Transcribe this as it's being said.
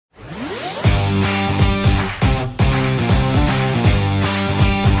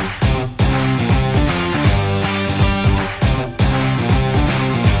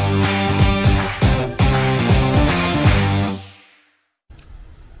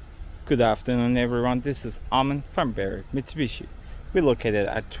Good afternoon everyone, this is Aman from Berwick Mitsubishi. We're located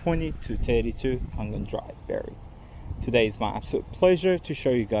at 2232 Kangan Drive, Berwick. Today is my absolute pleasure to show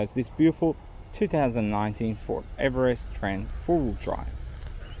you guys this beautiful 2019 Ford Everest Trend 4-wheel drive.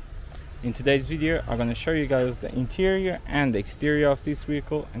 In today's video, I'm going to show you guys the interior and the exterior of this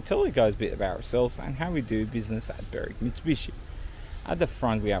vehicle and tell you guys a bit about ourselves and how we do business at Berwick Mitsubishi. At the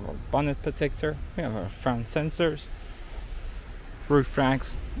front we have our bonnet protector, we have our front sensors, roof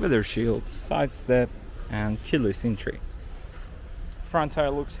racks, weather shields, side step and keyless entry. Front tire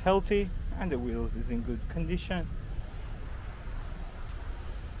looks healthy and the wheels is in good condition.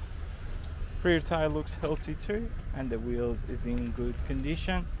 Rear tire looks healthy too and the wheels is in good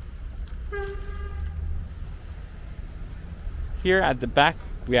condition. Here at the back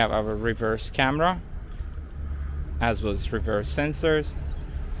we have our reverse camera as well as reverse sensors.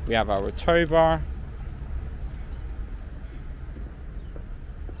 We have our tow bar.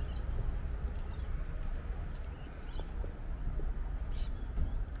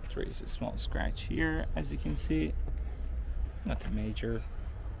 There is a small scratch here, as you can see, nothing major.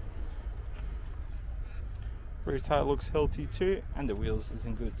 Rear tire looks healthy too and the wheels is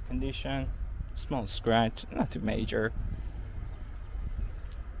in good condition. Small scratch, nothing major.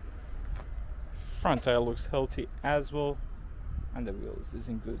 Front tire looks healthy as well and the wheels is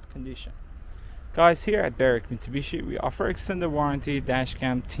in good condition. Guys, here at Berwick Mitsubishi we offer extended warranty, dash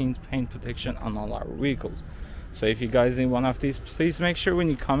cam, tint, paint protection on all our vehicles. So if you guys need one of these, please make sure when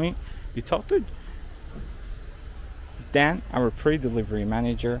you come in you talk to Dan, our pre-delivery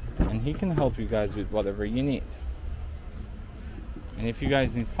manager, and he can help you guys with whatever you need. And if you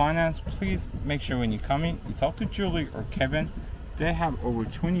guys need finance, please make sure when you come in you talk to Julie or Kevin. They have over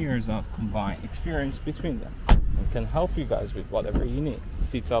 20 years of combined experience between them and can help you guys with whatever you need.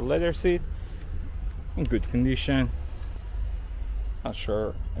 Seats are leather seats in good condition. Not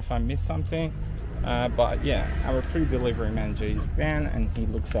sure if I missed something, but yeah, our pre-delivery manager is Dan and he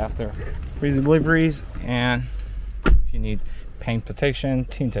looks after pre-deliveries. And if you need paint protection,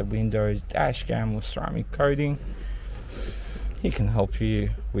 tinted windows, dash cam with ceramic coating, he can help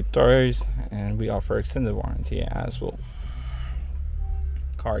you with those, and we offer extended warranty as well.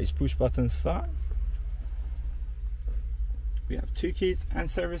 Car is push button start. We have 2 keys and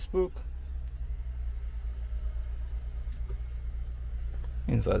service book.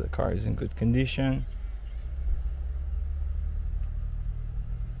 Inside the car is in good condition.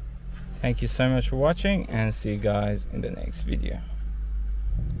 Thank you so much for watching and see you guys in the next video.